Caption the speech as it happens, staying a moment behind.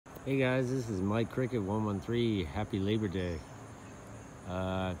Hey guys, this is Mike Cricket 113. Happy Labor Day.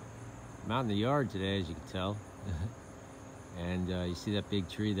 I'm out in the yard today, as you can tell. And you see that big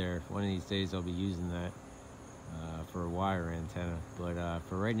tree there. One of these days I'll be using that for a wire antenna. But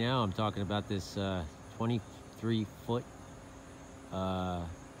for right now, I'm talking about this 23-foot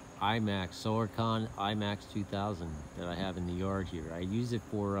IMAX, SolarCon IMAX 2000 that I have in the yard here. I use it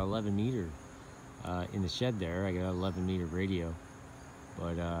for 11 meter in the shed there. I got an 11 meter radio.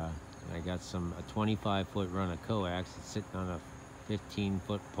 But I got a 25-foot run of coax. It's sitting on a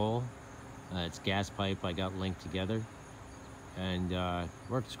 15-foot pole. It's gas pipe I got linked together, and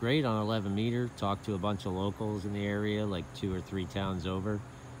works great on 11 meter. Talked to a bunch of locals in the area, like 2 or 3 towns over,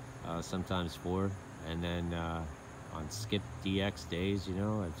 sometimes 4. And then on skip DX days, you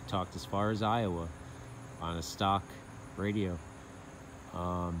know, I've talked as far as Iowa on a stock radio.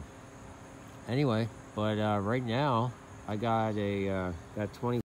 Anyway, but right now I got that 20